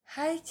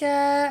Hai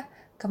Ca,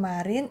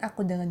 kemarin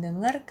aku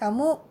denger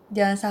kamu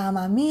jalan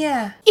sama Mami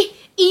ya?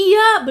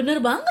 Iya, bener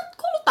banget.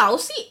 Kok lu tahu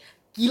sih?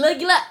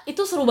 Gila-gila,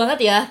 itu seru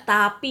banget ya.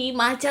 Tapi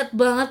macet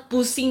banget,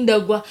 pusing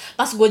dah gua.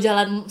 Pas gua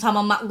jalan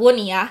sama mak gua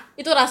nih ya,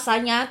 itu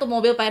rasanya tuh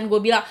mobil pengen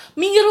gua bilang,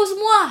 minggir lu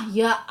semua.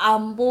 Ya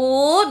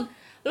ampun.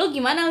 Lu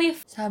gimana,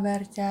 Liv?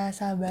 Sabar Ca,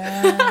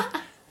 sabar.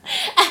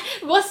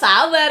 Gua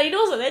sabar, ini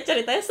maksudnya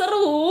ceritanya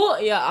seru.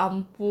 Ya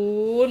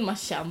ampun,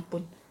 masya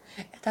ampun.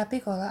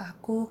 Tapi kalau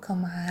aku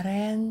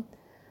kemarin,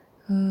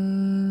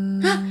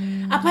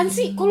 Apaan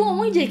sih? Kok lu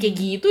ngomongnya jadi kayak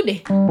gitu deh?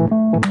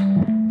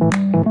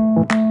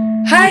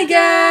 Hai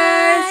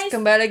guys,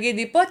 kembali lagi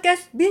di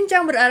podcast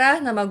Bincang Berarah.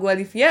 Nama gue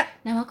Olivia.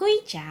 Nama aku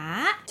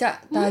Ica.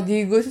 Ca,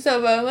 tadi gue susah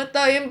banget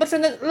tau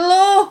impersonate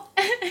lo.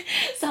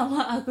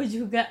 Sama aku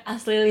juga,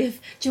 asli Liv.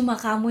 Cuma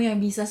kamu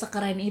yang bisa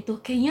sekeren itu.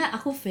 Kayaknya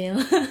aku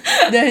fail.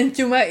 Dan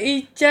cuma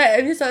Ica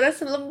yang bisa suara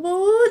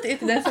selembut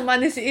itu dan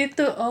semanis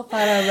itu. Oh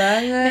parah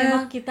banget.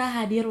 Memang kita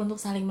hadir untuk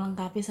saling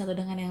melengkapi satu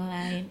dengan yang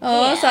lain.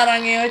 Oh Iya.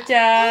 sarangnya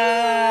Ca.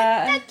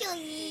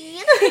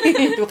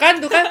 tuh kan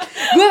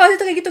gue waktu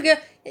itu kayak gitu kayak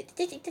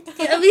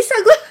gak bisa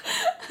gue.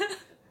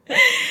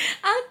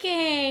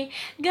 Oke,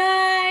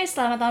 guys,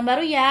 selamat tahun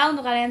baru ya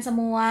untuk kalian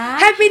semua.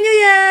 Happy New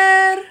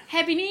Year.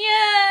 Happy New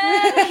Year.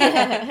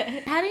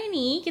 Hari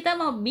ini kita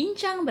mau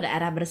bincang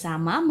berarah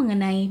bersama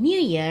mengenai New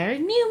Year,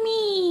 New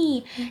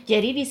Me.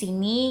 Jadi di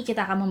sini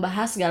kita akan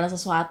membahas segala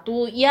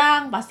sesuatu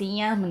yang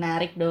pastinya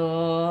menarik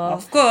dong.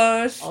 Of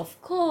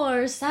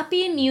course,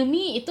 tapi New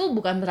Me itu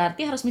bukan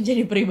berarti harus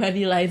menjadi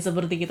pribadi lain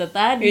seperti kita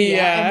tadi Iya.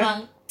 ya. Emang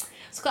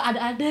suka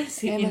ada-ada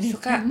sih. Emang ini.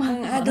 suka,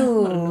 Emang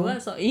aduh. orang berdua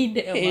so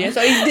ide emang. Iya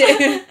so ide.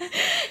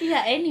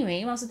 Ya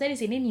anyway, maksudnya di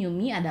sini New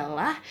Me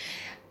adalah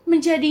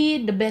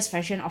menjadi the best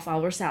version of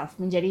ourselves,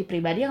 menjadi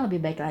pribadi yang lebih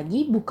baik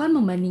lagi, bukan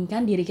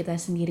membandingkan diri kita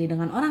sendiri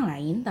dengan orang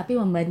lain, tapi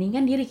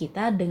membandingkan diri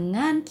kita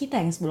dengan kita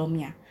yang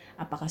sebelumnya.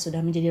 Apakah sudah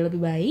menjadi lebih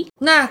baik?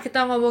 Nah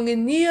kita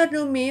ngomongin New Year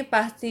New Me,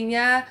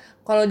 pastinya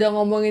kalau udah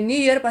ngomongin New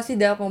Year pasti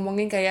udah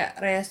ngomongin kayak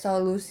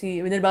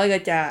resolusi. Bener banget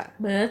gak Ca?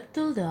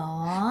 Betul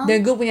dong.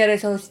 Dan gue punya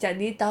resolusi Ca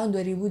di tahun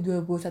 2021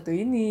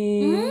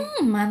 ini.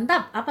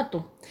 Mantap. Apa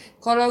tuh?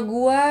 Kalau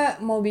gue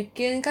mau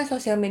bikin kan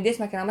sosial media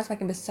semakin lama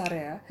semakin besar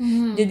ya.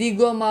 Jadi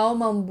gue mau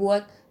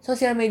membuat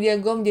sosial media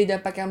gue menjadi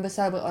dampak yang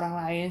besar buat orang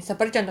lain.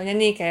 Seperti contohnya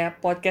nih kayak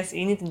podcast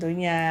ini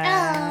tentunya.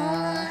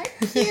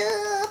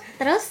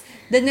 Terus?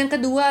 Dan yang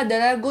kedua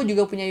adalah gue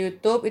juga punya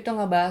YouTube, itu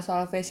ngebahas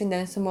soal fashion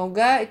dan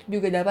semoga itu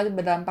juga dapat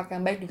berdampak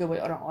yang baik juga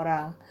buat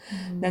orang-orang.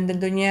 Dan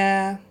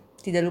tentunya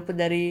tidak lupa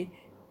dari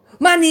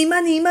money.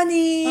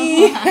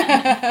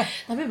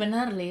 Tapi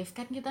benar, Liv,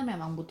 kan kita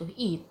memang butuh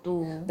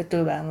itu.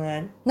 Betul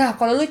banget. Nah,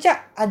 kalau lu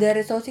Cak, ada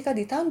resolusi kah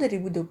di tahun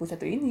 2021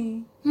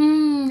 ini?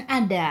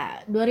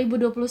 Ada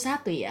 2021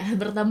 ya,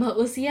 bertambah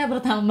usia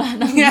bertambah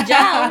tanggung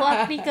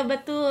jawab nih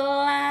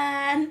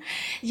kebetulan.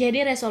 Jadi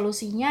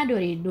resolusinya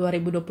dari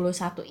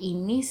 2021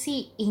 ini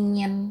sih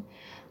ingin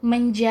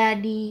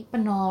menjadi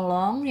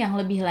penolong yang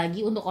lebih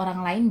lagi untuk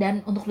orang lain dan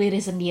untuk diri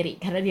sendiri,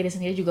 karena diri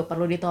sendiri juga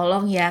perlu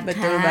ditolong ya.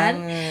 Betul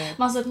kan? banget.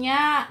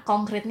 Maksudnya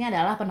konkretnya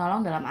adalah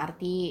penolong dalam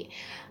arti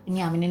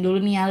ini, aminin dulu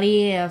nih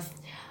Alif,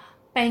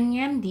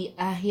 pengen di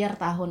akhir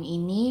tahun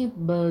ini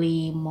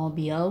beli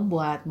mobil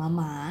buat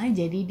mama,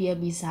 jadi dia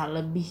bisa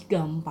lebih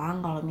gampang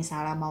kalau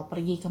misalnya mau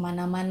pergi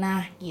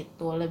kemana-mana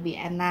gitu, lebih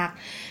enak.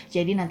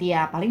 Jadi nanti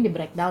ya paling di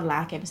breakdown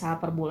lah, kayak misalnya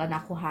per bulan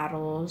aku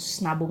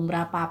harus nabung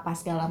berapa apa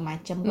segala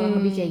macem,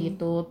 kurang lebih kayak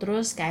gitu.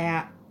 Terus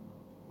kayak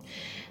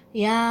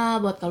ya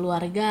buat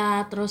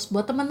keluarga, terus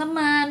buat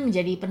teman-teman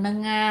menjadi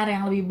pendengar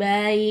yang lebih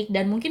baik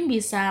dan mungkin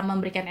bisa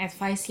memberikan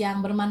advice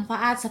yang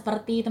bermanfaat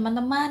seperti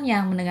teman-teman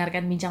yang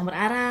mendengarkan bincang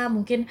berarah,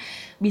 mungkin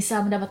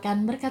bisa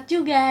mendapatkan berkat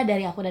juga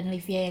dari aku dan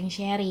Olivia yang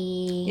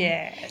sharing.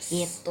 Yes.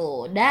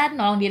 Itu, dan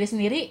nolong diri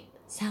sendiri,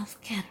 self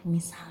care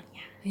misalnya.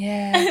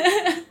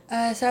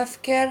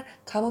 Self care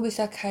kamu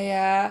bisa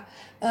kayak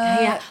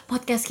Kayak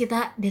podcast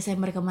kita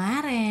Desember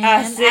kemarin.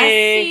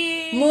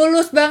 asik.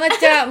 Mulus banget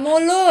Cak,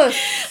 mulus.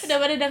 Udah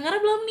pada denger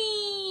belum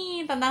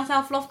nih tentang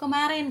self love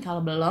kemarin? Kalau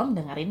belum,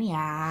 dengerin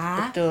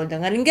ya. Betul,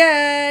 dengerin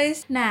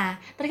guys.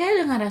 Nah, terkait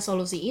dengan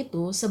resolusi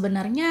itu,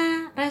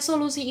 sebenarnya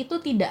resolusi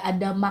itu tidak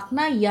ada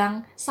makna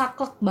yang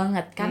saklek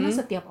banget, karena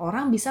setiap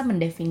orang bisa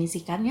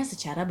mendefinisikannya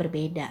secara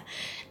berbeda.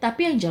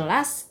 Tapi yang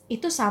jelas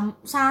itu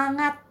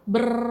sangat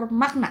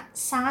bermakna,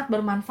 sangat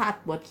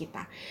bermanfaat buat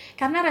kita.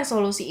 Karena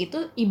resolusi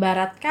itu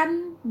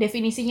ibaratkan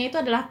definisinya itu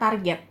adalah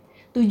target,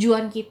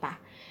 tujuan kita.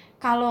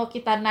 Kalau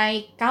kita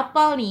naik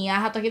kapal nih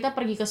ya, atau kita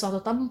pergi ke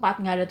suatu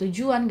tempat nggak ada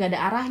tujuan, nggak ada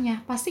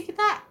arahnya, pasti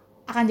kita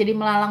akan jadi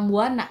melalang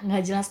buana,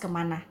 nggak jelas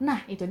kemana. Nah,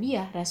 itu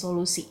dia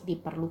resolusi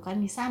diperlukan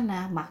di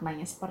sana,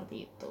 maknanya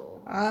seperti itu.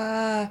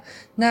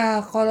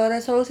 Nah kalau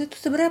resolusi itu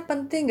sebenarnya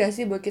penting gak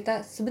sih buat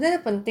kita?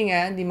 Sebenarnya penting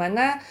ya,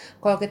 dimana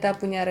kalau kita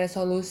punya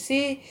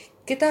resolusi,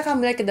 kita akan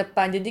melihat ke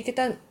depan. Jadi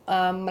kita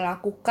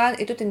melakukan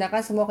itu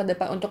tindakan semua ke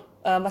depan untuk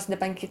masa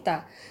depan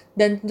kita.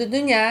 Dan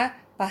tentunya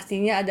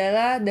pastinya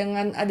adalah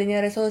dengan adanya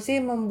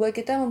resolusi membuat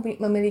kita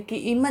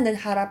memiliki iman dan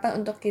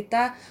harapan untuk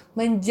kita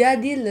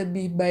menjadi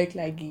lebih baik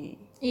lagi.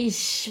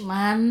 Ish,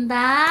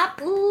 mantap.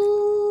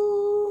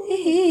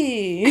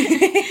 Hihi.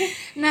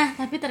 Nah,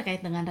 tapi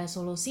terkait dengan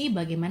resolusi,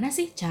 bagaimana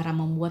sih cara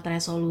membuat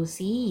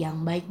resolusi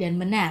yang baik dan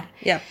benar?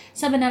 Yap.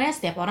 Sebenarnya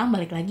setiap orang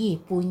balik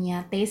lagi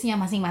punya taste-nya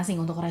masing-masing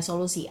untuk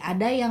resolusi.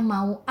 Ada yang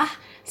mau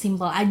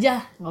simple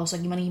aja, nggak usah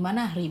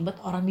gimana-gimana, ribet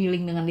orang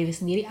dealing dengan diri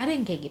sendiri. Ada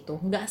yang kayak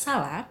gitu, nggak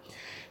salah.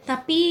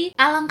 Tapi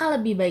alangkah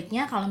lebih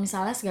baiknya kalau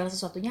misalnya segala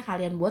sesuatunya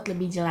kalian buat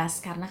lebih jelas,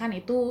 karena kan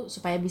itu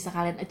supaya bisa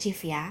kalian achieve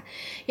ya.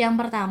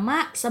 Yang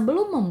pertama,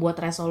 sebelum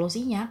membuat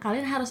resolusinya,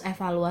 kalian harus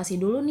evaluasi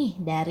dulu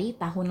nih dari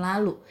tahun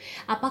lalu.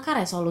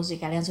 Apakah resolusi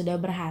kalian sudah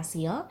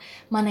berhasil?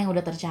 Mana yang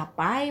udah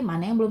tercapai?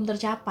 Mana yang belum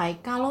tercapai?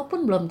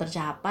 Kalaupun belum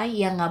tercapai,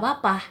 ya nggak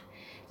apa-apa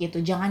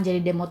gitu. Jangan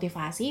jadi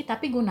demotivasi,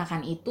 tapi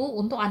gunakan itu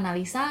untuk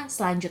analisa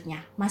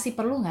selanjutnya. Masih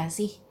perlu nggak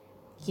sih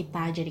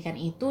kita jadikan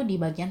itu di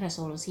bagian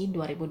resolusi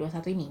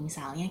 2021 ini,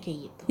 misalnya kayak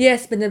gitu.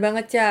 Yes, bener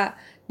banget, Ca.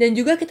 Dan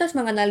juga kita harus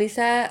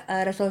menganalisa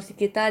resolusi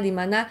kita di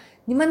mana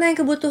yang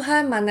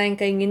kebutuhan, mana yang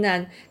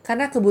keinginan.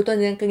 Karena kebutuhan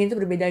dan keinginan itu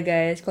berbeda,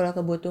 guys. Kalau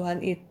kebutuhan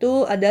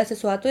itu ada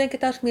sesuatu yang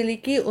kita harus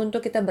miliki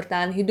untuk kita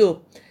bertahan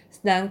hidup.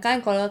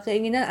 Sedangkan kalau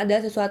keinginan ada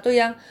sesuatu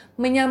yang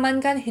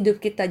menyamankan hidup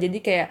kita. Jadi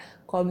kayak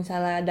kalau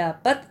misalnya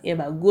dapet ya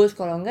bagus,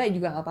 kalau enggak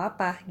juga nggak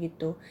apa-apa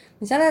gitu.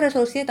 Misalnya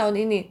resolusinya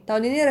tahun ini.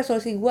 Tahun ini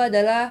resolusi gue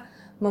adalah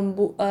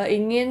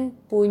ingin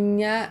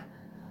punya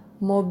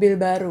mobil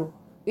baru.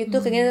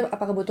 Itu keinginan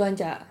apa kebutuhan,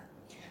 Ca?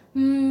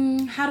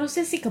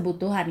 Harusnya sih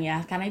kebutuhan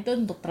ya, karena itu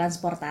untuk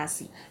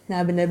transportasi.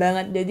 Nah, bener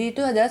banget. Jadi itu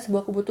adalah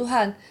sebuah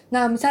kebutuhan.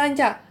 Nah,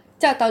 misalnya,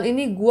 Ca, tahun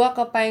ini gua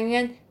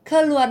kepengen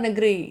ke luar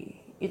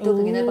negeri. Itu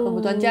keinginan apa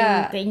kebutuhan,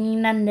 Ca?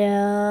 Keinginan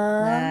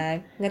dong.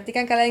 Nah, ngerti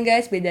kan kalian,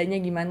 guys, bedanya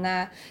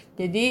gimana?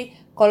 Jadi,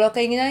 kalau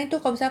keinginan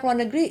itu kalau misalnya ke luar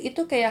negeri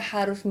itu kayak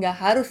nggak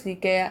harus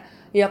sih, kayak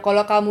ya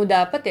kalau kamu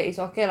dapet ya is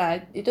okay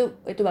lah. Itu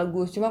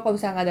bagus. Cuma kalau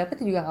misalnya nggak dapet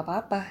ya juga nggak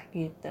apa-apa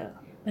gitu.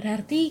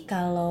 Berarti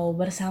kalau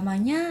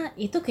bersamanya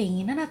itu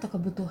keinginan atau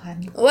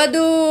kebutuhan?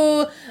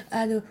 Waduh,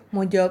 aduh,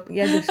 mau jawab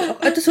ya,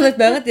 itu sulit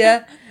banget ya.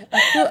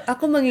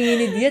 Aku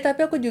mengingini dia,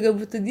 tapi aku juga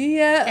butuh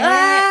dia.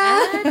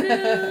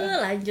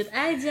 Aduh, lanjut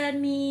aja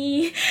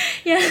nih.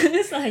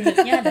 Yang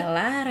selanjutnya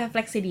adalah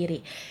refleksi diri.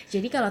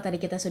 Jadi kalau tadi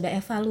kita sudah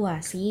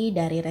evaluasi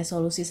dari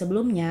resolusi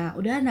sebelumnya,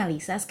 udah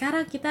analisa,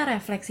 sekarang kita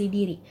refleksi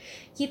diri.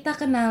 Kita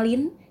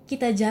kenalin,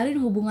 kita jalin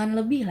hubungan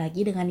lebih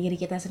lagi dengan diri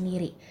kita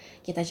sendiri.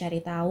 Kita cari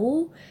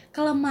tahu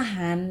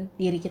kelemahan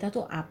diri kita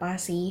tuh apa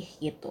sih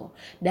gitu.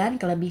 Dan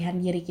kelebihan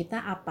diri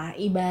kita apa.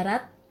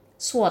 Ibarat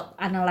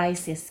SWOT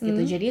analysis gitu.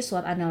 Jadi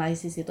SWOT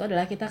analysis itu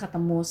adalah kita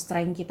ketemu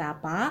strength kita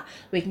apa,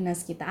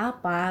 weakness kita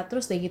apa,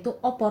 terus dari gitu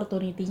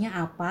opportunity-nya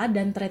apa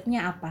dan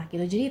threat-nya apa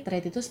gitu. Jadi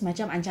threat itu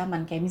semacam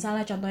ancaman. Kayak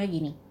misalnya contohnya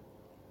gini.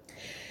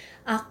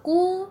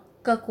 Aku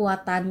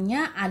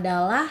kekuatannya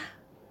adalah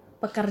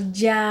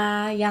pekerja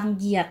yang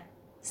giat,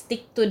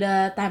 stick to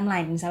the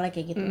timeline misalnya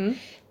kayak gitu.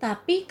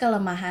 Tapi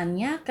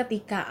kelemahannya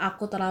ketika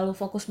aku terlalu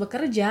fokus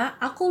bekerja,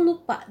 aku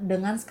lupa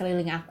dengan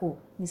sekeliling aku,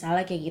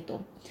 misalnya kayak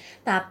gitu.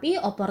 Tapi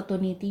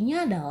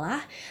opportunity-nya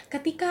adalah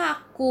ketika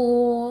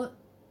aku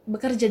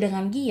bekerja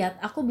dengan giat,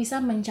 aku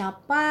bisa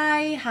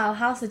mencapai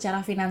hal-hal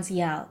secara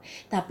finansial.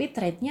 Tapi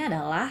trade-nya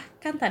adalah,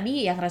 kan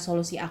tadi yang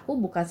resolusi aku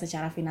bukan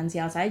secara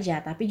finansial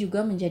saja, tapi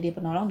juga menjadi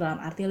penolong dalam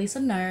arti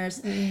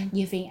listeners,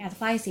 giving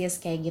advices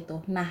kayak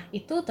gitu. Nah,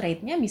 itu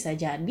trade-nya bisa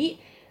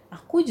jadi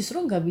aku justru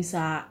nggak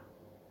bisa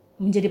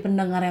menjadi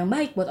pendengar yang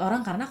baik buat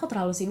orang karena aku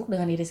terlalu sibuk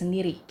dengan diri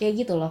sendiri.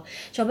 Kayak gitu loh.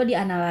 Coba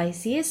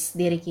dianalisis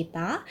diri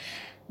kita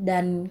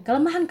dan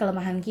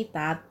kelemahan-kelemahan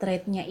kita,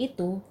 trait-nya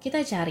itu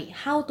kita cari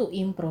how to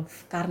improve.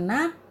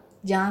 Karena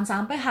jangan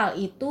sampai hal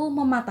itu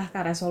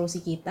mematahkan resolusi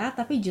kita,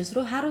 tapi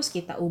justru harus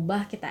kita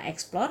ubah, kita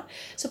explore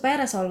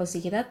supaya resolusi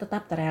kita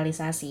tetap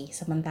terrealisasi.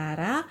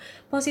 Sementara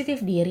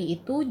positif diri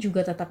itu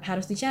juga tetap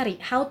harus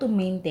dicari, how to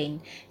maintain.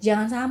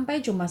 Jangan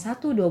sampai cuma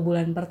 1-2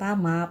 bulan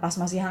pertama pas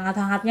masih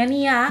hangat-hangatnya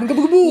nih ya,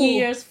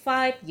 years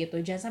 5 gitu.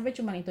 Jangan sampai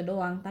cuma itu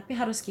doang, tapi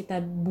harus kita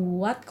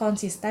buat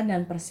konsisten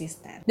dan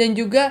persisten. Dan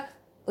juga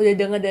udah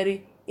dengar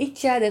dari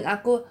Ica dan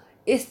aku,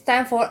 it's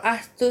time for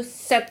us to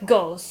set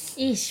goals.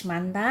 Ish,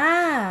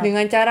 mantap.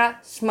 Dengan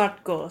cara smart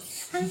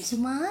goals. I'm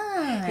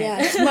smart. Ya,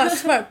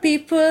 smart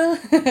people.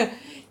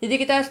 Jadi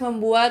kita harus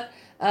membuat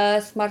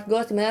smart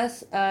goals dimana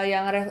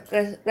yang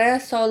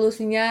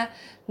resolusinya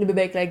lebih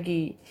baik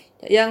lagi.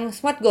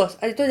 Yang smart goals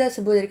itu adalah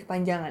sebuah dari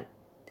kepanjangan.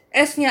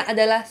 S-nya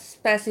adalah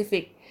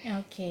spesifik.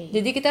 Oke.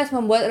 Jadi kita harus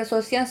membuat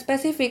resolusi yang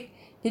spesifik.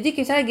 Jadi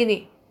misalnya gini,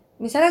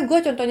 misalnya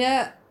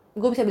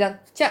gue bisa bilang,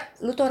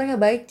 Cak, lu tuh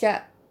orangnya baik,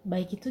 Cak.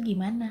 Baik itu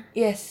gimana?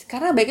 Yes,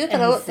 karena baik itu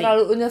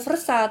terlalu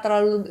universal,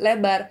 terlalu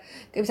lebar.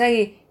 Kayak misalnya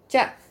gini,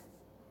 Cak,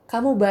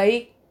 kamu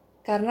baik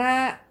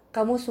karena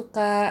kamu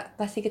suka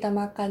kasih kita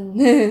makan.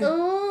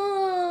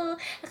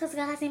 Aku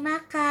suka kasih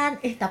makan.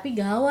 Tapi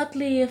gawat,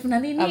 Liv.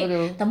 Nanti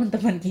ini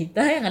teman-teman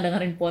kita yang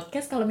dengerin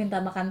podcast kalau minta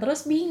makan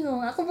terus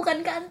bingung. Aku bukan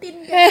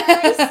kantin,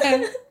 guys.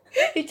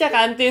 Ica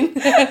Kantin.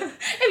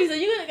 Bisa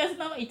juga kasih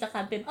nama Ica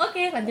Kantin.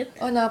 Oke, lanjut.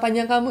 Oh, nama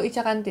panjang kamu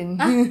Ica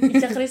Kantin.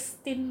 Ica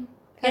Kristin.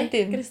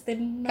 Kantin.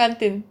 Kristin.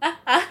 Kantin.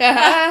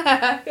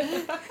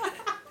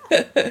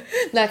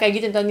 Nah, kayak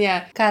gitu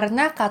contohnya.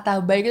 Karena kata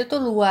baik itu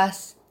tuh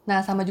luas.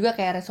 Nah, sama juga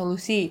kayak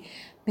resolusi.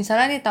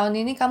 Misalnya nih tahun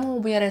ini kamu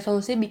punya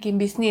resolusi bikin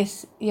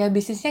bisnis. Ya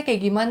bisnisnya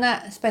kayak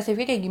gimana?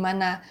 Spesifiknya kayak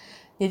gimana?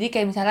 Jadi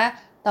kayak misalnya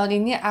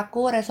tahun ini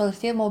aku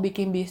resolusinya mau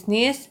bikin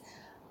bisnis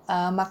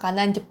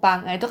makanan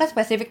Jepang. Nah, itu kan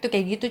spesifik tuh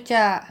kayak gitu,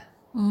 Ca.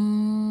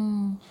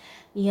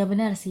 Iya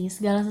benar sih,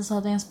 segala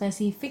sesuatu yang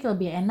spesifik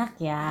lebih enak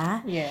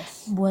ya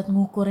Yes. buat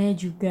ngukurnya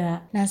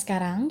juga. Nah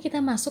sekarang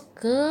kita masuk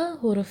ke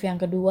huruf yang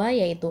kedua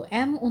yaitu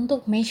M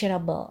untuk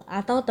measurable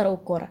atau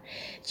terukur.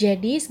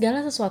 Jadi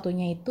segala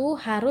sesuatunya itu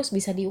harus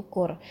bisa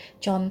diukur.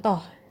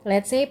 Contoh,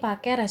 let's say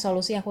pakai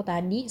resolusi aku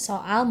tadi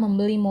soal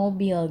membeli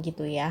mobil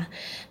gitu ya.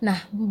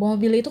 Nah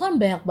mobil itu kan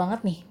banyak banget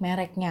nih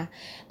mereknya.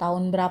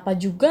 Tahun berapa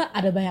juga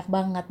ada banyak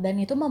banget dan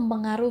itu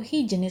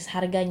mempengaruhi jenis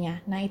harganya.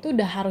 Nah itu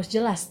udah harus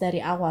jelas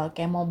dari awal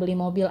kayak mau beli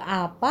mobil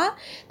apa,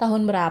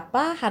 tahun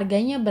berapa,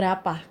 harganya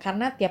berapa.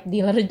 Karena tiap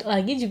dealer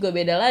lagi juga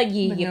beda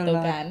lagi Bener gitu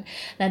banget. kan.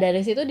 Nah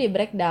dari situ di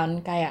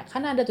breakdown kayak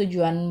kan ada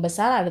tujuan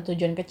besar, ada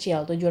tujuan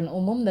kecil, tujuan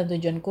umum dan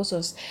tujuan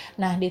khusus.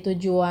 Nah di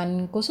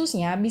tujuan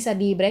khususnya bisa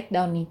di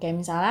breakdown nih kayak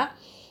misalnya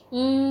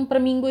per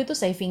minggu itu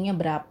savingnya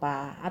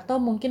berapa atau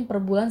mungkin per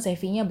bulan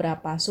savingnya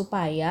berapa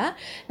supaya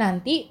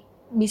nanti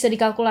bisa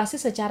dikalkulasi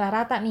secara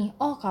rata nih.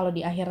 Oh, kalau di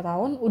akhir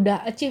tahun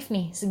udah achieve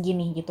nih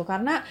segini gitu.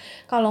 Karena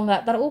kalau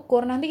nggak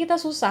terukur nanti kita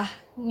susah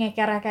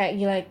ngeker kayak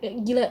gila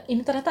gila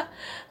ini ternyata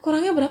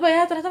kurangnya berapa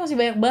ya? Ternyata masih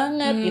banyak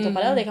banget gitu.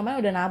 Padahal dari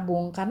kemarin udah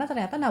nabung. Karena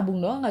ternyata nabung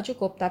doang nggak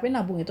cukup, tapi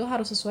nabung itu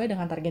harus sesuai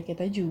dengan target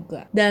kita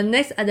juga. Dan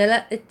next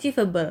adalah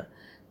achievable.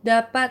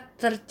 Dapat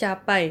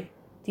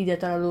tercapai.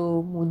 Tidak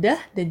terlalu mudah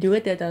dan juga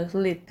tidak terlalu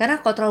sulit.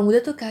 Karena kalau terlalu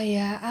mudah tuh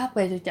kayak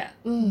apa ya, Cak?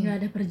 Nggak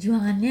ada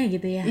perjuangannya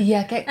gitu ya. Iya,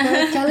 kayak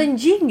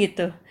challenging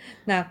gitu.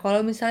 Nah, kalau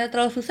misalnya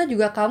terlalu susah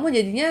juga kamu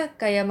jadinya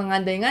kayak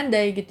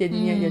mengandai-ngandai gitu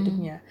jadinya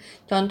jatuhnya.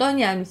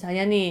 Contohnya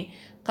misalnya nih,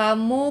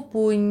 kamu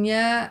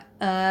punya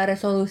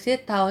resolusi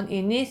tahun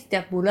ini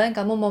setiap bulan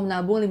kamu mau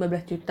menabung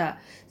 15 juta.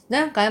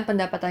 Sedangkan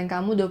pendapatan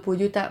kamu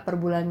 20 juta per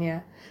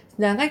bulannya.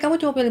 Sedangkan kamu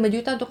cuma punya 5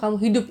 juta untuk kamu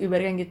hidup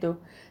ibaratnya gitu.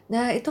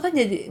 Nah, itu kan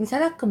jadi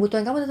misalnya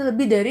kebutuhan kamu ternyata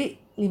lebih dari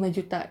 5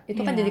 juta.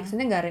 Itu kan jadi Iya.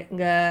 kesannya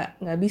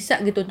nggak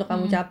bisa gitu untuk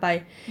kamu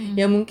capai.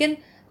 Ya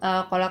mungkin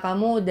kalau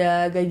kamu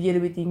udah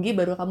gaji lebih tinggi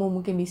baru kamu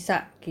mungkin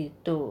bisa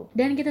gitu.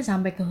 Dan kita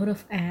sampai ke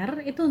huruf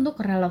R itu untuk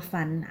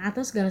relevan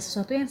atau segala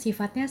sesuatu yang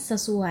sifatnya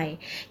sesuai.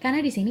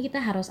 Karena di sini kita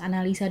harus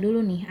analisa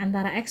dulu nih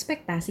antara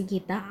ekspektasi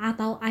kita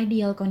atau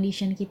ideal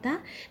condition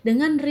kita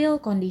dengan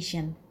real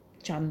condition.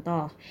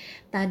 Contoh,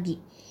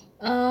 tadi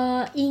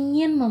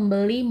ingin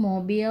membeli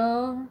mobil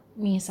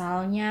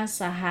misalnya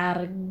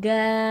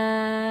seharga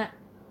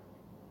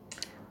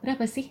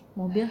berapa sih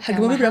mobil Harga yang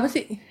mobil mahal? berapa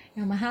sih?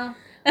 Yang mahal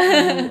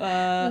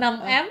Aduh,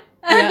 6M.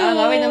 ya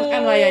anggapnya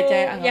 6M lah ya, Cay.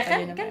 Ya Anggap kan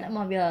aja 6M. kan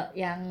mobil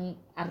yang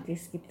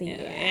artis gitu Ya,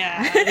 ya.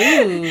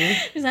 aduh.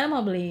 Misalnya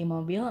mau beli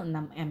mobil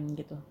 6M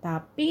gitu.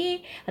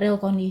 Tapi real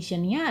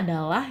conditionnya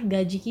adalah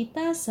gaji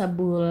kita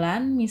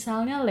sebulan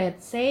misalnya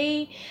let's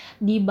say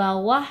di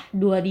bawah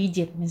 2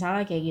 digit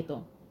misalnya kayak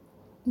gitu.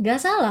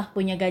 Gak salah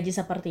punya gaji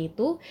seperti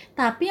itu,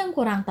 tapi yang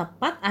kurang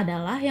tepat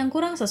adalah, yang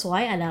kurang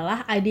sesuai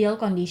adalah ideal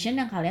condition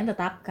yang kalian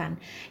tetapkan.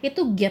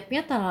 Itu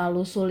gapnya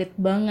terlalu sulit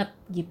banget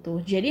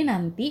gitu. Jadi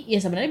nanti ya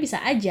sebenarnya bisa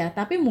aja,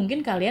 tapi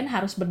mungkin kalian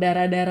harus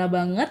berdarah-darah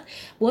banget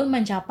buat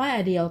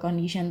mencapai ideal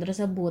condition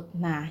tersebut.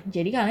 Nah,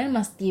 jadi kalian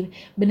mesti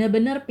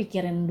benar-benar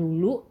pikirin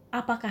dulu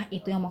apakah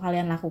itu yang mau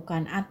kalian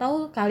lakukan,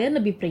 atau kalian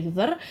lebih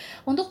prefer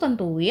untuk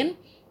tentuin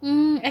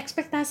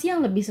ekspektasi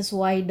yang lebih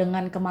sesuai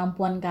dengan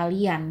kemampuan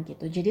kalian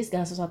gitu. Jadi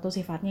segala sesuatu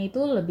sifatnya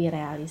itu lebih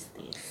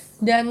realistis.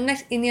 Dan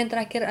next ini yang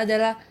terakhir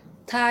adalah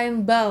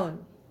time bound.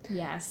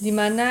 Yes.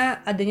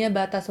 Dimana adanya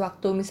batas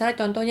waktu. Misalnya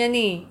contohnya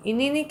nih,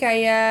 ini nih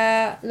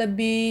kayak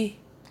lebih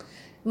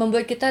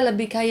membuat kita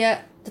lebih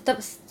kayak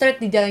tetap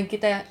straight di jalan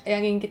kita yang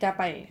ingin kita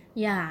capai.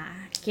 Ya,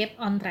 keep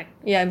on track.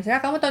 Ya,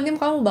 misalnya kamu tahun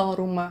ini kamu bangun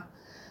rumah.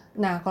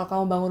 Nah, kalau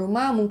kamu bangun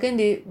rumah mungkin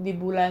di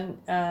bulan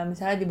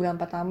misalnya di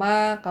bulan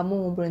pertama kamu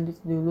ngumpulin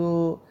duit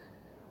dulu.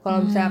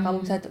 Kalau misalnya kamu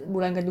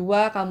bulan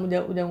kedua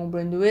kamu udah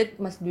ngumpulin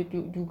duit, masih duit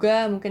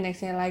juga, mungkin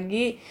nextnya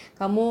lagi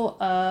kamu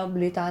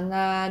beli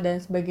tanah dan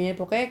sebagainya.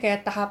 Pokoknya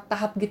kayak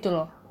tahap-tahap gitu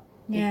loh.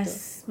 Gitu.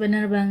 Yes,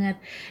 benar banget.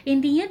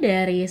 Intinya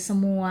dari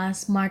semua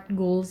SMART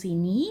goals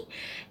ini,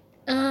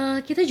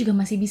 kita juga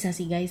masih bisa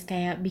sih guys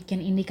kayak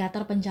bikin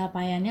indikator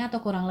pencapaiannya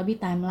atau kurang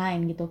lebih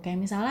timeline gitu.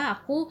 Kayak misalnya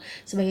aku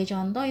sebagai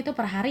contoh itu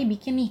per hari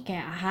bikin nih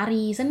kayak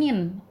hari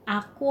Senin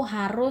aku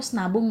harus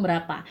nabung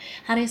berapa,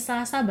 hari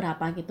Selasa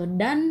berapa gitu,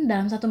 dan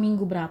dalam 1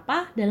 minggu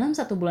berapa, dalam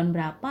 1 bulan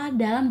berapa,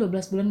 dalam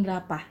 12 bulan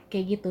berapa,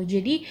 kayak gitu.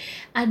 Jadi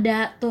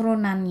ada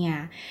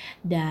turunannya.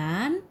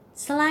 Dan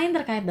selain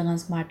terkait dengan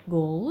SMART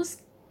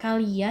goals,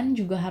 kalian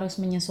juga harus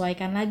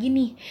menyesuaikan lagi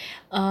nih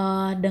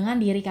dengan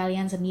diri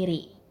kalian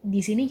sendiri. Di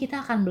sini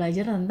kita akan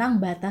belajar tentang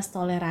batas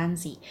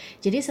toleransi.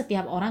 Jadi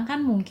setiap orang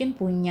kan mungkin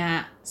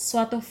punya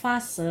suatu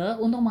fase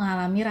untuk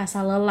mengalami rasa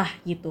lelah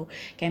gitu.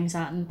 Kayak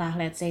misal entah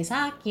let's say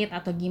sakit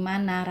atau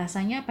gimana,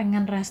 rasanya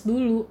pengen rest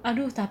dulu.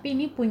 Aduh, tapi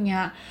ini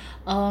punya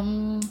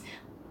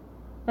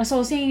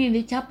resolusi yang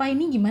ingin dicapai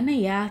ini gimana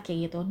ya,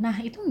 kayak gitu. Nah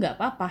itu nggak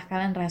apa-apa,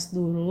 kalian rest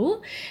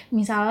dulu.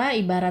 Misalnya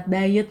ibarat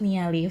diet nih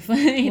ya, Liv.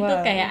 Itu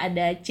kayak Wow.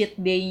 ada cheat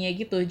day-nya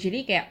gitu.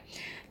 Jadi kayak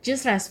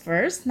just rest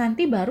first,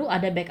 nanti baru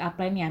ada backup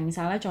plan-nya.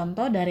 Misalnya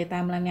contoh dari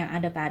timeline yang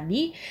ada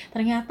tadi,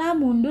 ternyata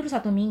mundur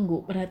 1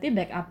 minggu. Berarti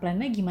backup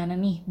plan-nya gimana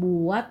nih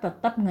buat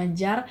tetap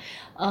ngejar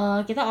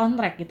kita on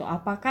track gitu.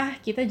 Apakah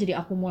kita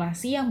jadi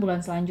akumulasi yang bulan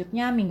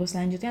selanjutnya, minggu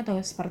selanjutnya,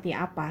 atau seperti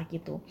apa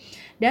gitu.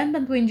 Dan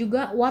tentuin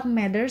juga what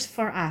matters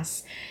for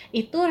us.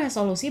 Itu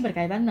resolusi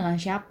berkaitan dengan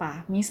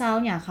siapa.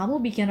 Misalnya,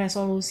 kamu bikin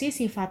resolusi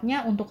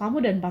sifatnya untuk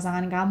kamu dan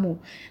pasangan kamu.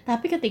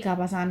 Tapi ketika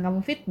pasangan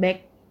kamu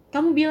feedback,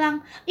 kamu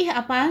bilang, ih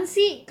apaan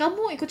sih,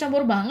 kamu ikut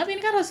campur banget,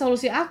 ini kan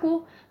resolusi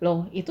aku.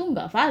 Loh, itu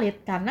nggak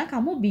valid, karena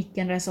kamu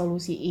bikin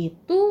resolusi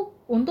itu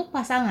untuk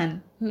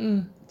pasangan.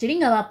 Jadi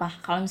nggak apa-apa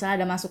kalau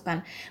misalnya ada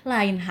masukan.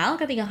 Lain hal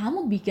ketika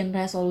kamu bikin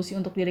resolusi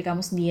untuk diri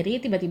kamu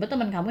sendiri, tiba-tiba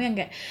teman kamu yang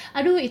kayak,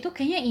 aduh itu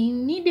kayaknya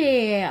ini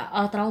deh,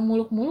 terlalu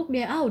muluk-muluk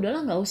deh,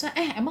 udahlah nggak usah,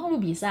 emang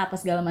lu bisa apa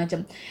segala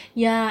macem.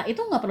 Ya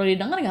itu nggak perlu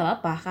didengar, nggak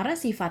apa-apa, karena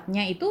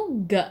sifatnya itu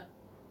nggak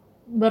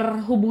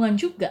berhubungan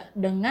juga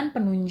dengan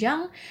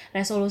penunjang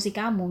resolusi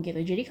kamu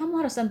gitu. Jadi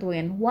kamu harus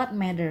tentuin what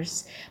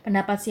matters,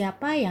 pendapat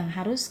siapa yang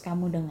harus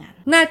kamu dengar.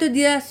 Nah itu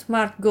dia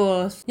SMART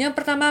goals.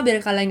 Yang pertama biar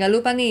kalian gak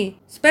lupa nih,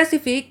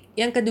 spesifik.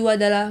 Yang kedua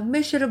adalah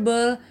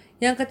measurable.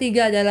 Yang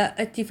ketiga adalah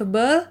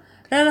achievable,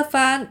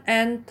 relevant,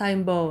 and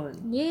time bound.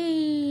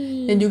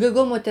 Yeay. Dan juga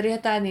gue mau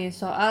cerita nih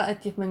soal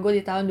achievement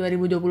gue di tahun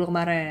 2020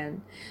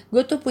 kemarin.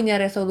 Gue tuh punya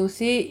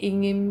resolusi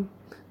ingin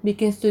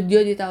bikin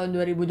studio di tahun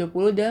 2020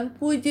 dan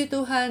puji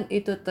Tuhan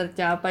itu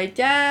tercapai,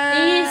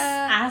 Is,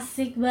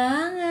 asik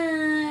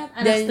banget.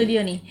 Anak Dan- studio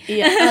nih.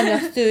 Iya,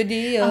 anak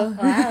studio. Oh,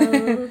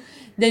 wow.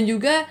 Dan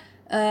juga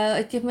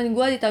achievement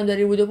gue di tahun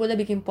 2020 udah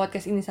bikin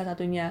podcast ini salah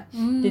satunya.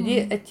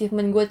 Jadi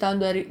achievement gue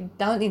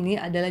tahun ini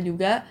adalah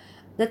juga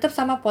tetap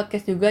sama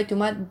podcast juga,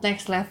 cuma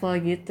next level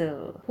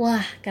gitu.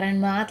 Wah,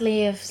 keren banget,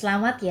 Liv.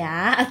 Selamat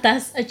ya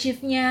atas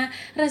achieve-nya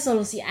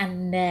resolusi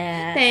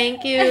Anda.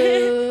 Thank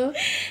you.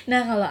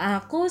 Nah, kalau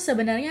aku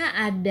sebenarnya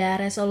ada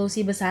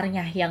resolusi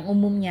besarnya yang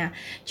umumnya.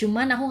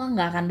 Cuman aku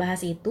nggak akan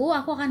bahas itu,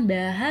 aku akan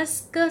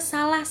bahas ke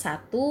salah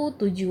satu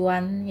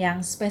tujuan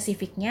yang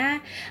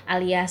spesifiknya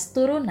alias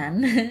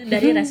turunan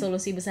dari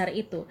resolusi besar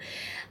itu.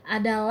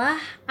 Adalah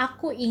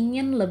aku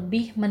ingin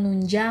lebih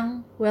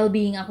menunjang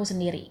well-being aku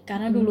sendiri.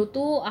 Karena dulu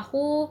tuh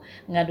aku,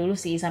 nggak dulu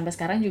sih, sampai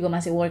sekarang juga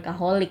masih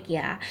workaholic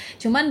ya.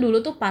 Cuman dulu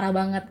tuh parah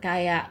banget,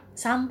 kayak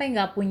sampai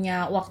nggak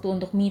punya waktu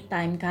untuk me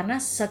time karena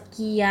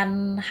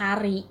sekian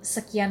hari,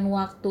 sekian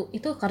waktu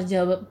itu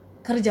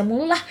kerja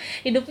mulu lah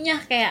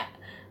hidupnya, kayak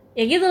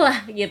ya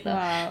gitulah gitu.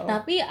 Wow.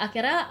 Tapi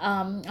akhirnya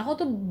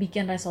aku tuh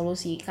bikin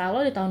resolusi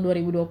kalau di tahun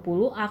 2020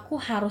 aku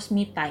harus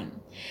me time,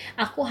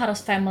 aku harus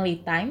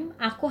family time,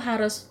 aku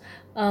harus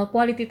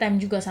quality time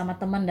juga sama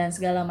teman dan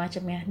segala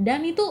macamnya.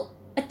 Dan itu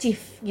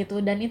achieve gitu,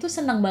 dan itu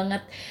seneng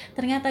banget.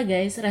 Ternyata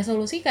guys,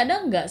 resolusi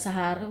kadang nggak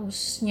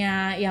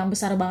seharusnya yang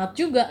besar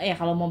banget juga ya,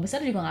 kalau mau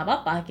besar juga nggak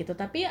apa-apa gitu,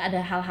 tapi ada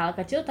hal-hal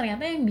kecil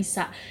ternyata yang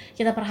bisa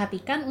kita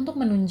perhatikan untuk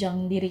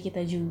menunjang diri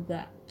kita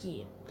juga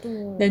gitu.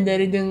 Dan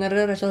dari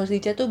denger resolusi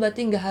Ca tuh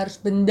berarti nggak harus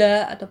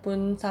benda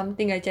ataupun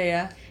something aja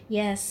ya.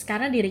 Yes,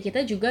 karena diri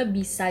kita juga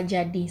bisa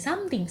jadi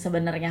something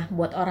sebenarnya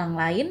buat orang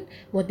lain,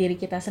 buat diri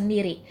kita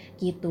sendiri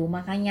gitu.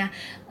 Makanya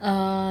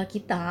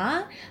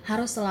kita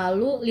harus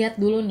selalu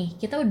lihat dulu nih,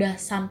 kita udah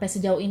sampai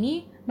sejauh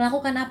ini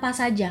melakukan apa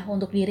saja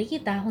untuk diri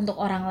kita, untuk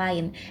orang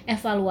lain.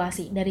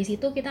 Evaluasi, dari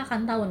situ kita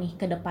akan tahu nih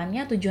ke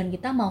depannya tujuan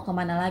kita mau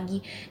kemana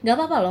lagi. Gak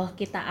apa-apa loh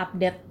kita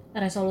update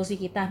resolusi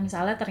kita,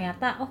 misalnya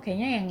ternyata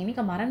kayaknya yang ini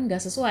kemarin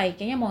gak sesuai,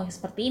 kayaknya mau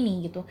seperti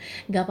ini gitu.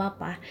 Gak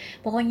apa-apa.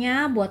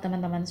 Pokoknya buat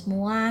teman-teman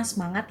semua,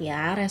 semangat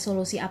ya,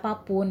 resolusi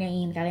apapun yang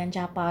ingin kalian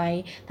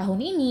capai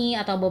tahun ini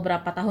atau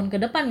beberapa tahun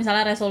ke depan,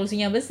 misalnya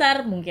resolusinya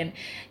besar mungkin,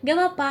 gak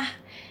apa-apa.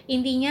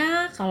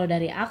 Intinya kalau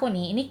dari aku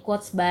nih, ini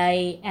quotes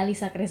by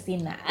Elisa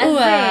Christina.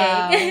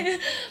 Wow.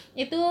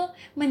 Itu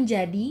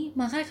menjadi,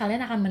 maka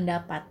kalian akan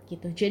mendapat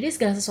gitu. Jadi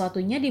segala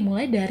sesuatunya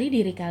dimulai dari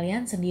diri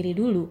kalian sendiri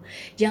dulu.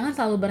 Jangan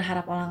selalu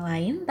berharap orang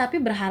lain, tapi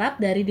berharap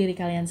dari diri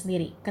kalian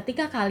sendiri.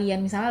 Ketika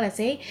kalian misalnya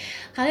let's say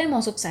kalian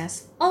mau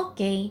sukses,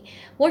 okay,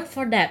 work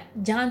for that.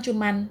 Jangan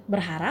cuman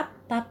berharap,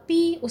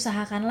 tapi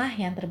usahakanlah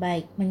yang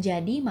terbaik.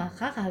 Menjadi,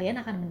 maka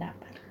kalian akan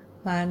mendapat.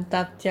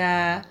 Mantap,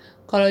 Ca.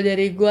 Kalau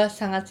dari gua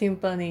sangat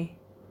simple nih.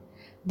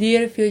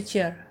 Dear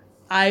future,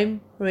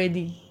 I'm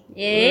ready.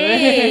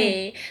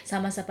 Yeay,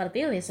 sama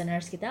seperti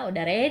listeners kita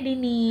udah ready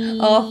nih.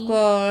 Of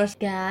course.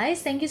 Guys,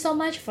 thank you so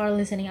much for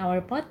listening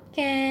our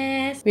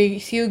podcast.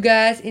 We see you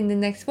guys in the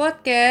next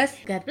podcast.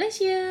 God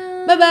bless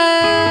you.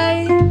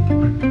 Bye-bye.